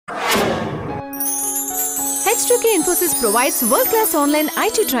H2K Infosys provides world-class online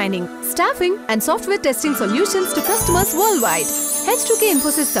IT training, staffing and software testing solutions to customers worldwide. H2K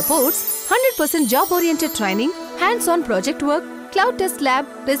Infosys supports 100% job-oriented training, hands-on project work, cloud test lab,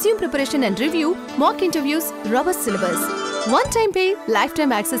 resume preparation and review, mock interviews, robust syllabus. One-time pay,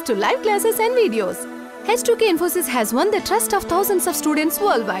 lifetime access to live classes and videos. H2K Infosys has won the trust of thousands of students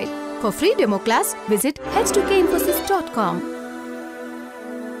worldwide. For free demo class, visit h2kinfosys.com.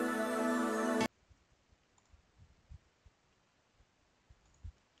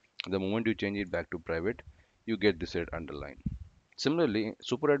 The moment you change it back to private, you get this red underline. Similarly,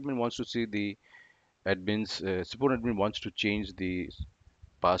 superadmin wants to see the superadmin wants to change the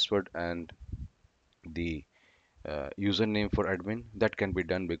password and the username for admin. That can be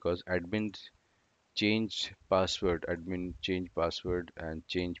done because admin change password and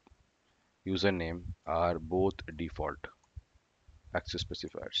change username are both default access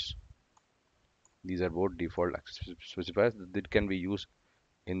specifiers. These are both default access specifiers that can be used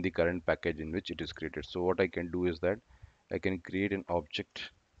in the current package in which it is created. So what I can do is that I can create an object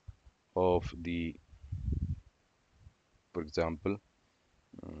of the, for example,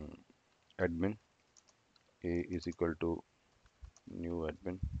 admin a is equal to new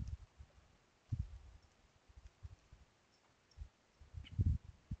admin,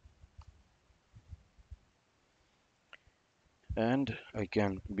 and I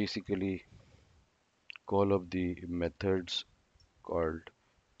can basically call up the methods called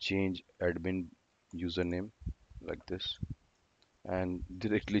change admin username like this, and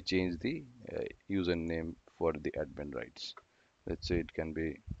directly change the username for the admin rights. Let's say it can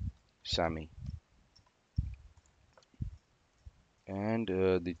be Sammy, and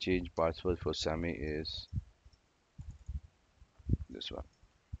the change password for Sammy is this one.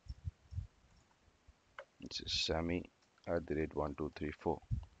 It's Sammy @1234.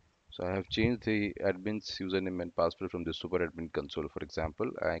 So I have changed the admin's username and password from the super admin console. For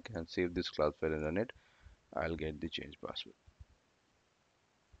example, I can save this class file and run it. I'll get the change password.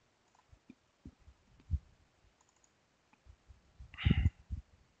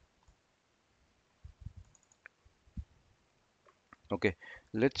 Okay,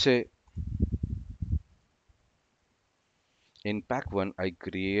 let's say in pack 1 I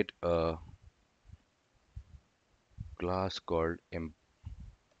create a class called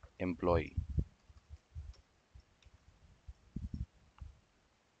employee.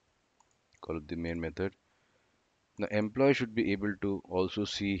 Call it the main method. The employee should be able to also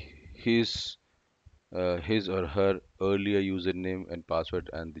see his or her earlier username and password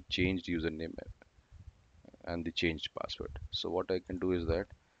and the changed username and the changed password. So what I can do is that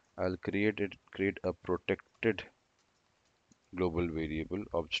I'll create a protected global variable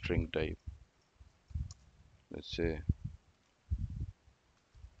of string type. Let's say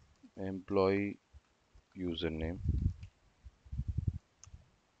employee username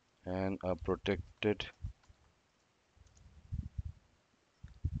and a protected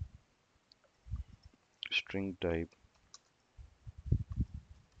string type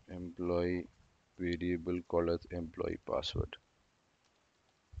employee variable called as employee password.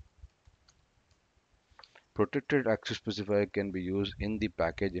 Protected access specifier can be used in the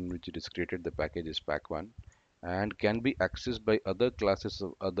package in which it is created. The package is pack1 and can be accessed by other classes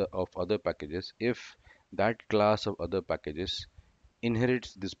of other packages if that class of other packages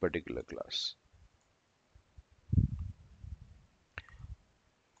inherits this particular class.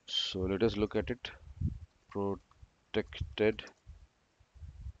 So let us look at it. Protected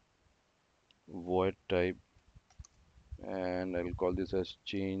void type, and I'll call this as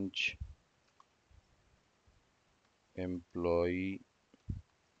change employee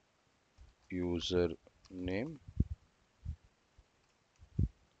user name,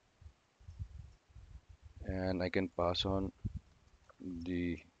 and I can pass on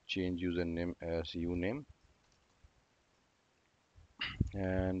the change username as uname,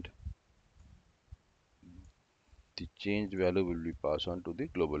 and the changed value will be passed on to the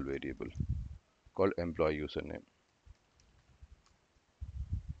global variable called employee username.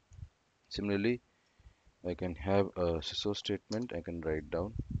 Similarly, I can have a sysO statement. I can write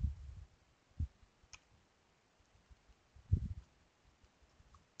down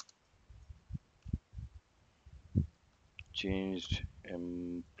changed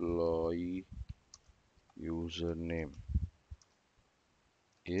employee username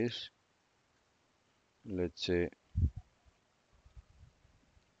is, let's say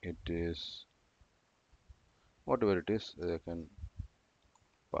it is whatever it is. I can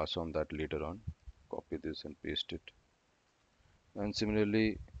pass on that later on, copy this and paste it. And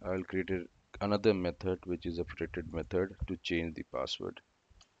similarly, I'll create another method which is a protected method to change the password.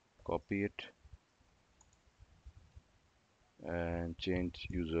 Copy it and change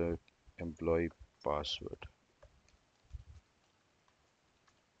user employee password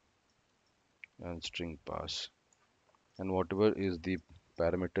and string pass, and whatever is the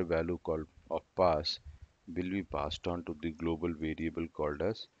parameter value called of pass will be passed on to the global variable called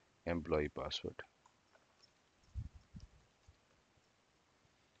as employee password,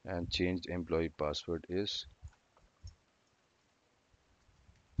 and changed employee password is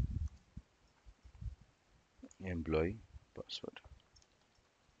employee password.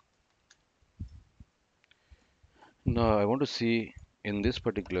 Now I want to see in this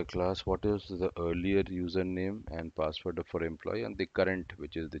particular class what is the earlier username and password for employee and the current,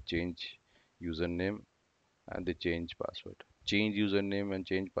 which is the change username and the change password. Change username and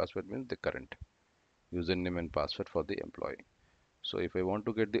change password means the current username and password for the employee. So if I want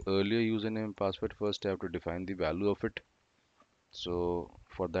to get the earlier username and password, first I have to define the value of it. So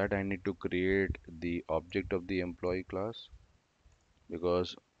for that I need to create the object of the employee class,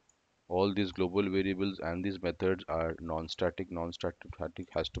 because all these global variables and these methods are non-static. Non-static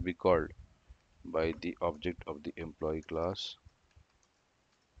has to be called by the object of the employee class.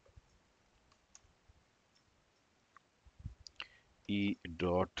 E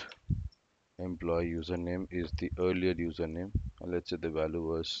dot employee username is the earlier username, and let's say the value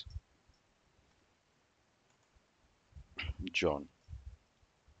was John.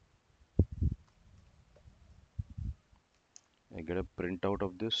 I get a printout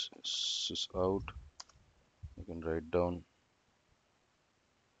of this. Sys out. I can write down,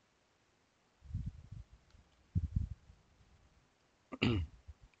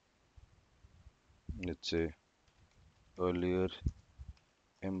 let's say earlier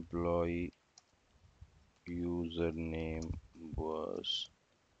employee username was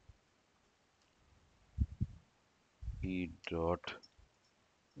E dot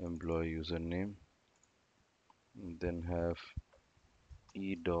employee username, then have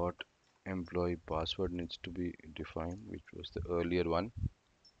E dot employee password needs to be defined, which was the earlier one.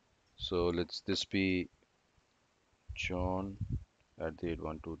 So let's this be John at the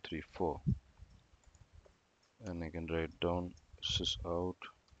 81234, and I can write down sys out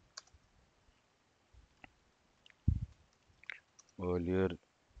earlier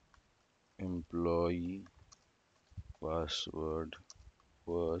employee password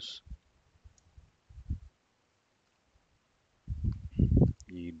was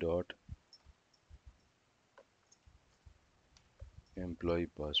E dot employee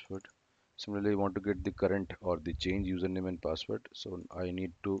password. Similarly, I want to get the current or the change username and password. So I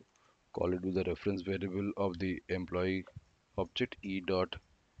need to call it with the reference variable of the employee object E dot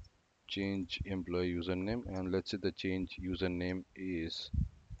change employee username, and let's say the change username is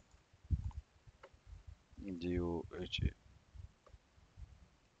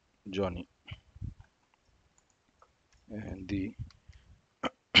Johnny, and the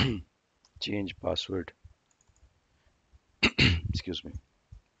change password, excuse me,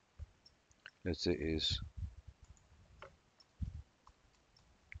 let's say is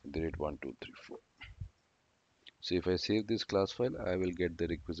the rate 1234. So if I save this class file, I will get the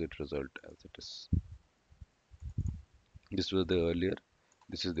requisite result as it is. This was the earlier,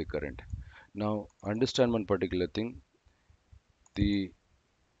 this is the current. Now understand one particular thing. The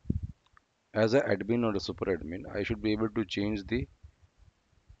as an admin or a super admin, I should be able to change the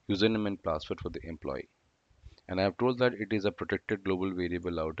username and password for the employee. And I have told that it is a protected global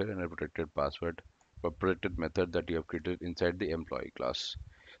variable out there and a protected password or protected method that you have created inside the employee class.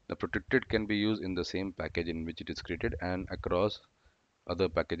 The protected can be used in the same package in which it is created and across other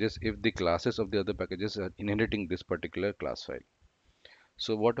packages if the classes of the other packages are inheriting this particular class file.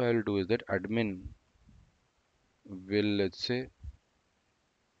 So what I will do is that admin will, let's say,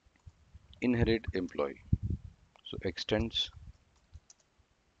 inherit employee. So extends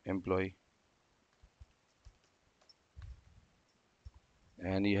employee,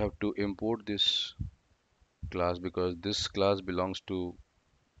 and you have to import this class because this class belongs to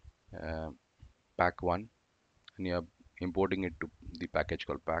uh, pack 1, and you are importing it to the package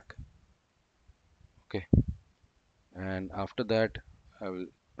called pack. Okay, and after that I will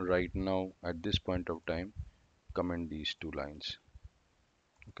right now at this point of time comment these two lines.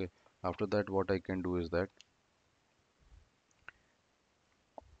 Okay, after that what I can do is that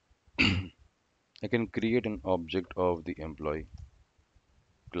I can create an object of the employee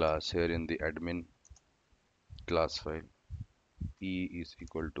class here in the admin class file. E is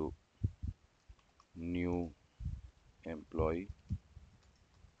equal to new employee,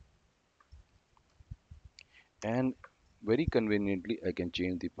 and very conveniently I can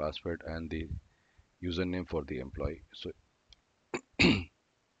change the password and the username for the employee. So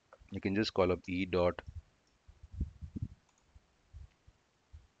you can just call up e dot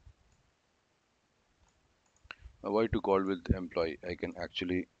Now why to call with employee? I can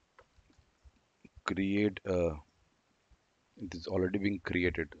actually create a, it is already being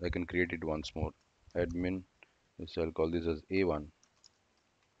created. I can create it once more. Admin, so I'll call this as A1,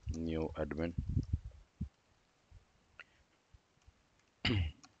 new admin.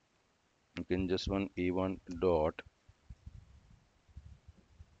 You can just one A1 dot,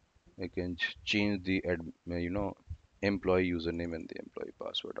 I can change the employee username and the employee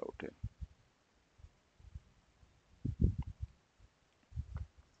password out here.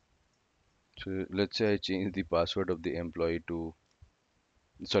 So let's say I change the password of the employee to,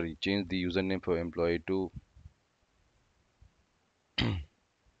 sorry, change the username for employee to,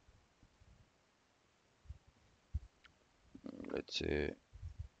 let's say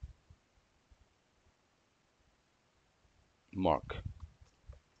Mark,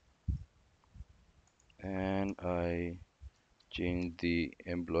 and I change the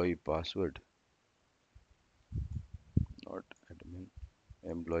employee password, not admin,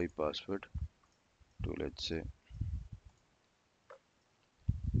 employee password to, let's say,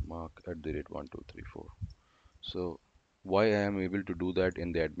 Mark at the rate 1234. So why I am able to do that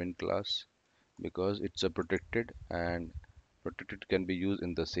in the admin class? Because it's a protected, and protected can be used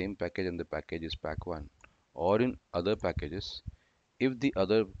in the same package, and the package is pack1, or in other packages if the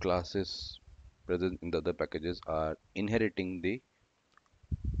other classes present in the other packages are inheriting the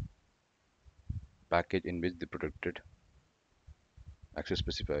package in which the protected access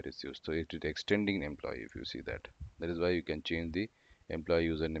specifier is used. So it is extending employee. If you see that, that is why you can change the employee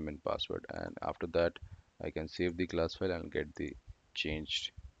username and password, and after that I can save the class file and get the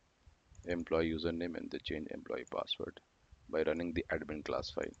changed employee username and the change employee password by running the admin class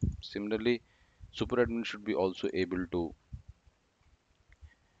file. Similarly, super admin should be also able to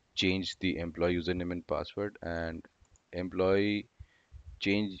change the employee username and password, and employee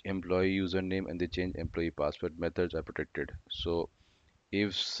change employee username and the change employee password methods are protected. So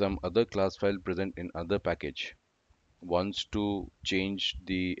if some other class file present in other package wants to change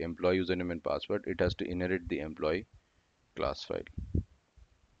the employee username and password, it has to inherit the employee class file,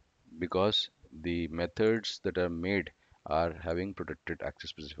 because the methods that are made are having protected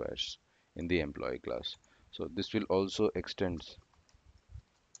access specifiers in the employee class. So this will also extend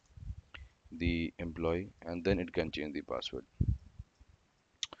the employee, and then it can change the password.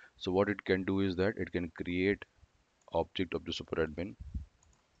 So what it can do is that it can create object of the super admin,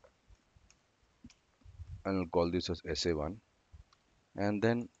 and I'll call this as SA1, and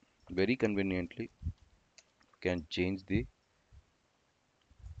then very conveniently can change the,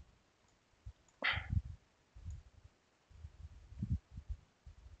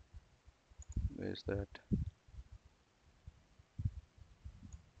 where is that,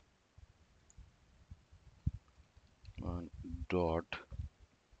 dot,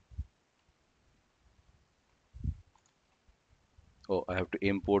 oh, I have to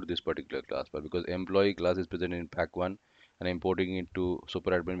import this particular class file because employee class is present in pack1, and I'm importing it to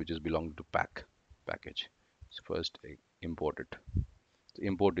super admin, which is belonging to pack package. So first I import it. The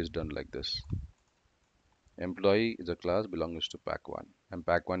import is done like this. Employee is a class belongs to pack1, and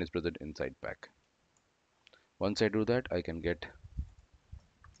pack1 is present inside pack. Once I do that, I can get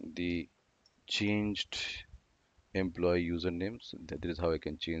the changed employee usernames. That is how I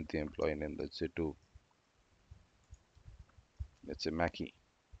can change the employee name. Let's say to, let's say Mackie,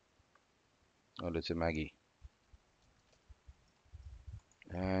 or let's say Maggie.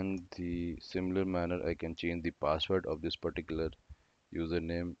 And the similar manner, I can change the password of this particular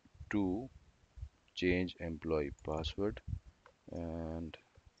username to change employee password, and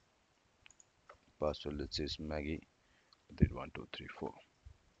password, let's say, is Maggie did 1234.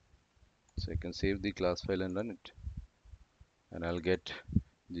 So I can save the class file and run it, and I'll get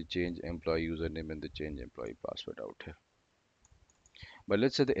the change employee username and the change employee password out here. But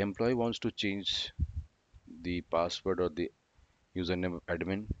let's say the employee wants to change the password or the username of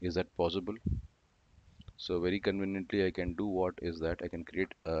admin. Is that possible? So very conveniently, I can do what is that I can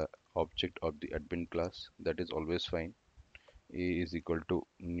create a object of the admin class. That is always fine. A is equal to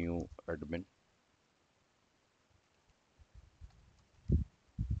new admin,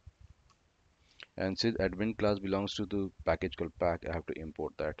 and since admin class belongs to the package called pack, I have to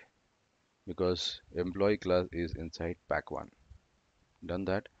import that because employee class is inside pack1. Done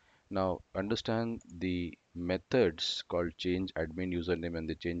that. Now understand the methods called change admin username and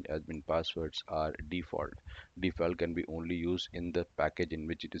the change admin passwords are default. Default can be only used in the package in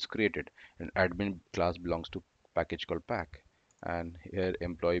which it is created. And admin class belongs to package called pack, and here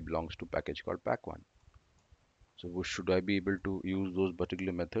employee belongs to package called pack1. So should I be able to use those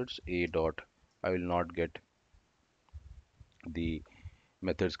particular methods? A dot, I will not get the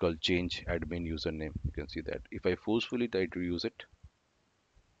methods called change admin username. You can see that if I forcefully try to use it,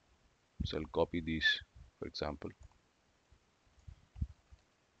 so I'll copy these, for example,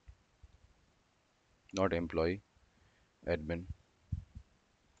 not employee, admin.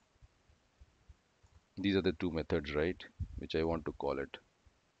 These are the two methods, right, which I want to call it.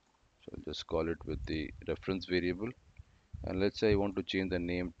 So I'll just call it with the reference variable. And let's say I want to change the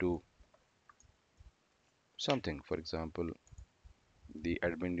name to something. For example, the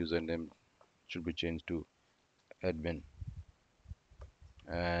admin username should be changed to admin,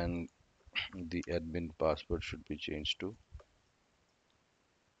 and the admin password should be changed to,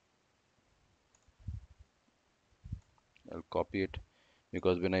 I'll copy it,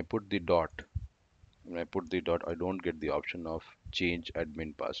 because when I put the dot, I don't get the option of change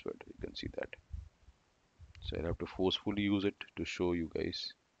admin password. You can see that. So I'll have to forcefully use it to show you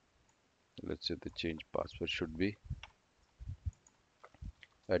guys. Let's say the change password should be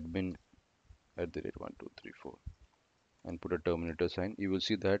admin at the rate 1234 and put a terminator sign. You will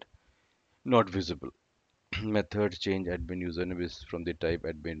see that not visible. Method change admin username is from the type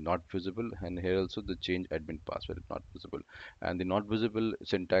admin not visible, and here also the change admin password is not visible. And the not visible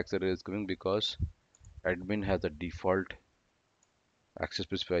syntax error is coming because admin has a default access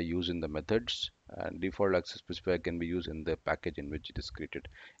specifier used in the methods, and default access specifier can be used in the package in which it is created,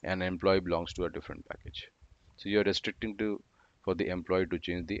 and employee belongs to a different package. So you're restricting to for the employee to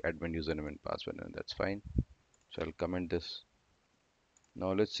change the admin username and password, and that's fine. So I'll comment this.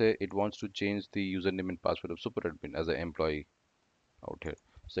 Now let's say it wants to change the username and password of super admin as an employee out here.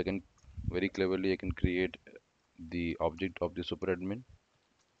 So I can very cleverly I can create the object of the super admin.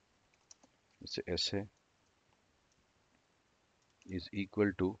 Let's say SA is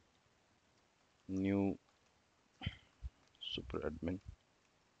equal to new super admin.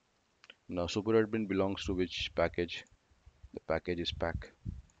 Now super admin belongs to which package? The package is pack,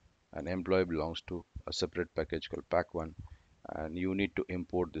 and employee belongs to a separate package called pack1, and you need to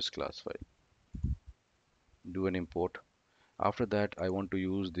import this class file. Do an import. After that, I want to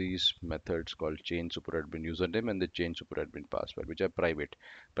use these methods called change superadmin username and the change superadmin password, which are private.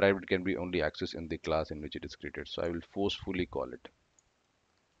 Private can be only accessed in the class in which it is created. So I will forcefully call it.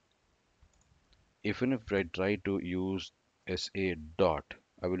 Even if I try to use SA dot,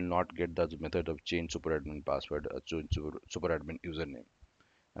 I will not get that method of change superadmin password or change superadmin username.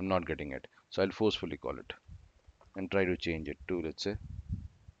 I'm not getting it. So I'll forcefully call it and try to change it to, let's say,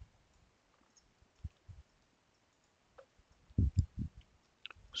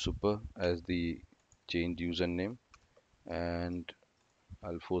 super as the change username, and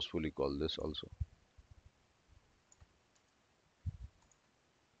I'll forcefully call this also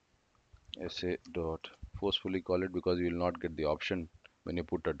SA dot. Forcefully call it because you will not get the option when you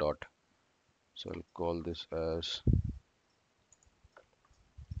put a dot. So I'll call this as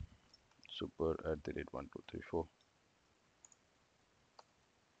super at the rate 1234,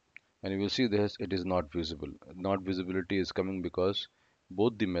 and you will see this it is not visible. Not visibility is coming because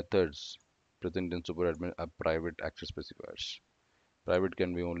both the methods present in super admin are private access specifiers. Private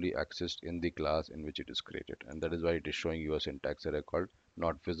can be only accessed in the class in which it is created, and that is why it is showing you a syntax error called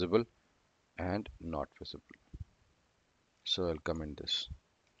not visible and not visible. So I'll comment this.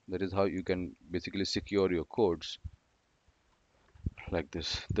 That is how you can basically secure your codes like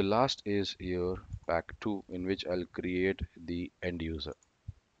this. The last is your pack 2, in which I'll create the end user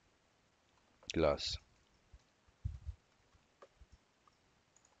class.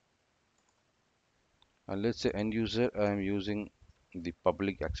 And let's say end user, I am using the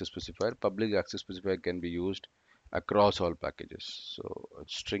public access specifier. Public access specifier can be used across all packages. So a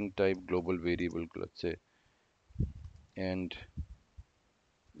string type global variable, let's say end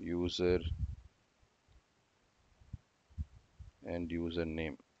user end user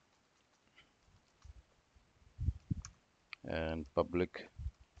name, and public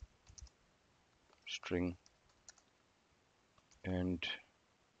string and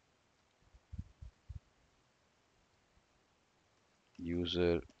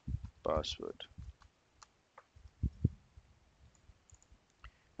user password.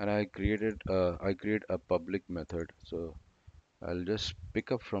 And I create a public method. So I'll just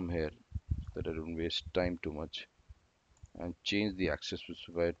pick up from here so that I don't waste time too much, and change the access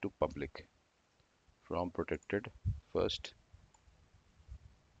specifier to public from protected first,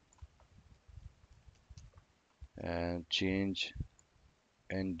 and change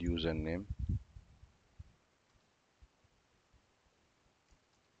end user name.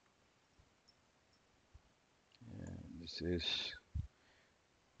 This is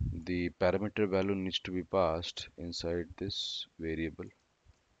the parameter value needs to be passed inside this variable.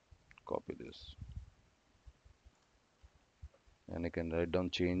 Copy this and I can write down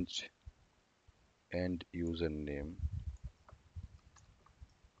change end user name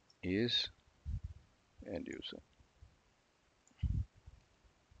is end user.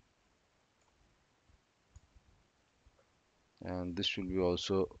 And this will be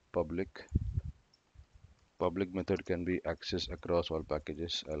also public. Public method can be accessed across all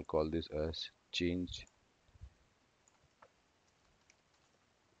packages. I'll call this as change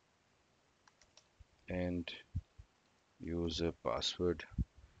end user password,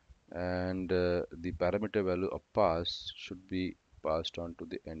 and the parameter value of pass should be passed on to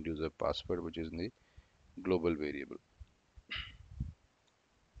the end user password, which is in the global variable.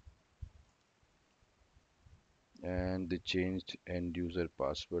 And the changed end user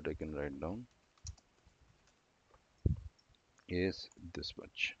password I can write down is this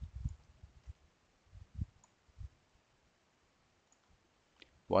much.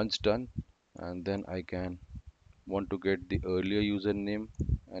 Once done, and then I can want to get the earlier username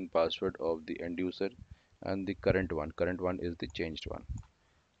and password of the end user and the current one. Current one is the changed one.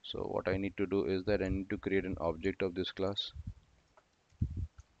 So what I need to do is that I need to create an object of this class.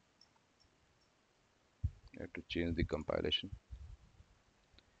 I have to change the compilation.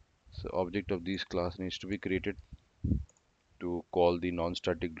 So object of this class needs to be created to call the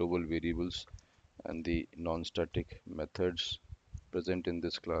non-static global variables and the non-static methods present in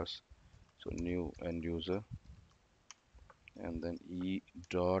this class. So new end user, and then e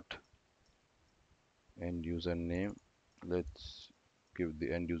dot end user name. Let's give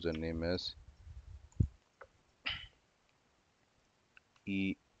the end user name as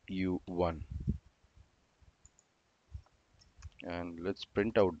EU1, and let's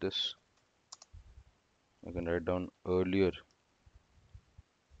print out this. I can write down earlier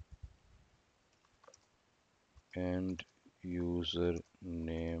end user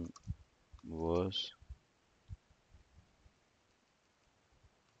name was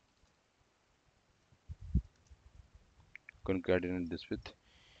concatenate this with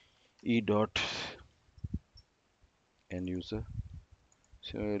e dot end user.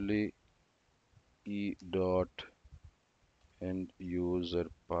 Similarly, e dot end user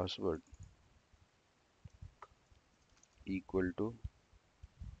password equal to,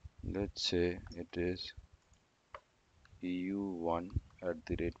 let's say it is EU1 at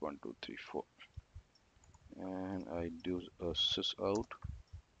the rate 1234, and I do a sys out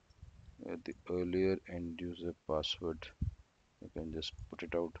at the earlier end user password. I can just put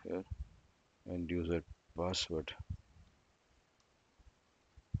it out here. End user password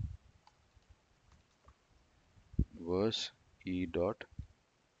was e dot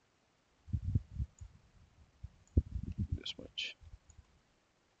this much,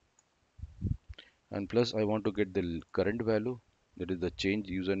 and plus I want to get the current value, that is the change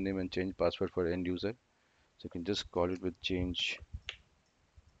username and change password for end user. So I can just call it with change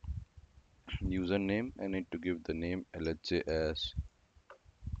username. I need to give the name, let's say as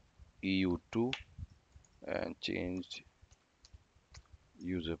EU2, and change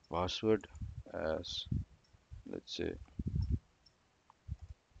user password as, let's say,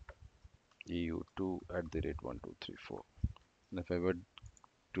 EU2 at the rate 1234. And if I were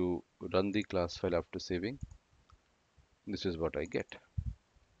to run the class file after saving, this is what I get.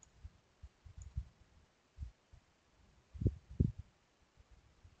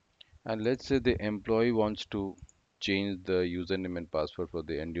 And let's say the employee wants to change the username and password for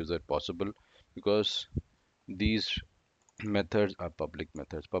the end user, possible, because these methods are public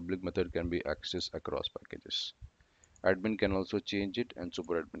methods. Public method can be accessed across packages. Admin can also change it, and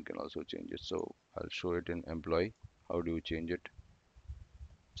super admin can also change it. So I'll show it in employee. How do you change it?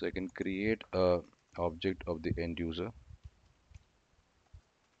 So I can create a object of the end user.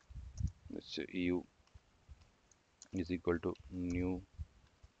 Let's say EU is equal to new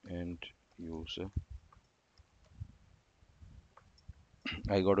end user.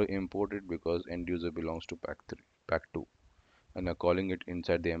 I got to import it because end user belongs to pack 2, and I'm calling it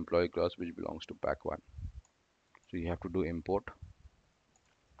inside the employee class, which belongs to pack 1. So you have to do import.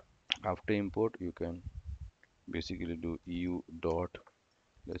 After import, you can basically do EU dot,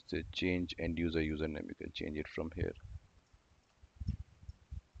 let's say, change end user username. You can change it from here.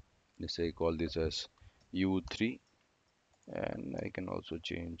 Let's say I call this as U3, and I can also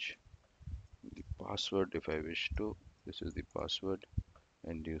change the password if I wish to. This is the password,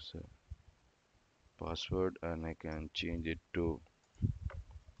 end user password, and I can change it to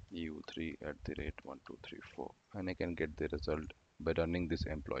U3 at the rate 1234, and I can get the result by running this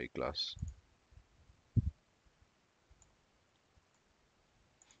employee class.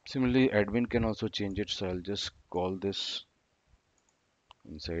 Similarly, admin can also change it, so I'll just call this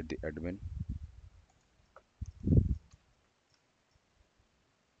inside the admin.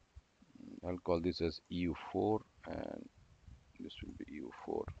 I'll call this as EU4 and this will be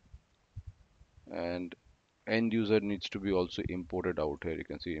EU4. And end user needs to be also imported out here. You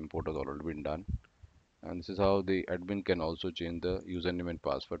can see import has already been done. And this is how the admin can also change the username and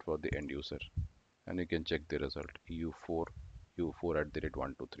password for the end user. And you can check the result EU4, EU4 at the rate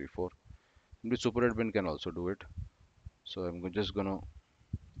 1234. The super admin can also do it. So I'm just gonna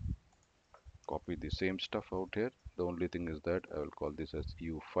copy the same stuff out here. The only thing is that I will call this as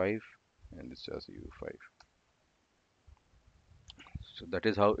EU5 and this as EU5. So that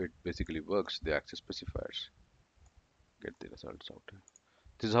is how it basically works, the access specifiers. Get the results out here.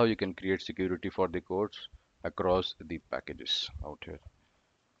 This is how you can create security for the codes across the packages out here.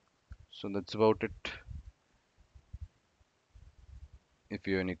 So that's about it. If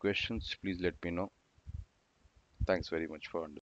you have any questions, please let me know. Thanks very much for understanding.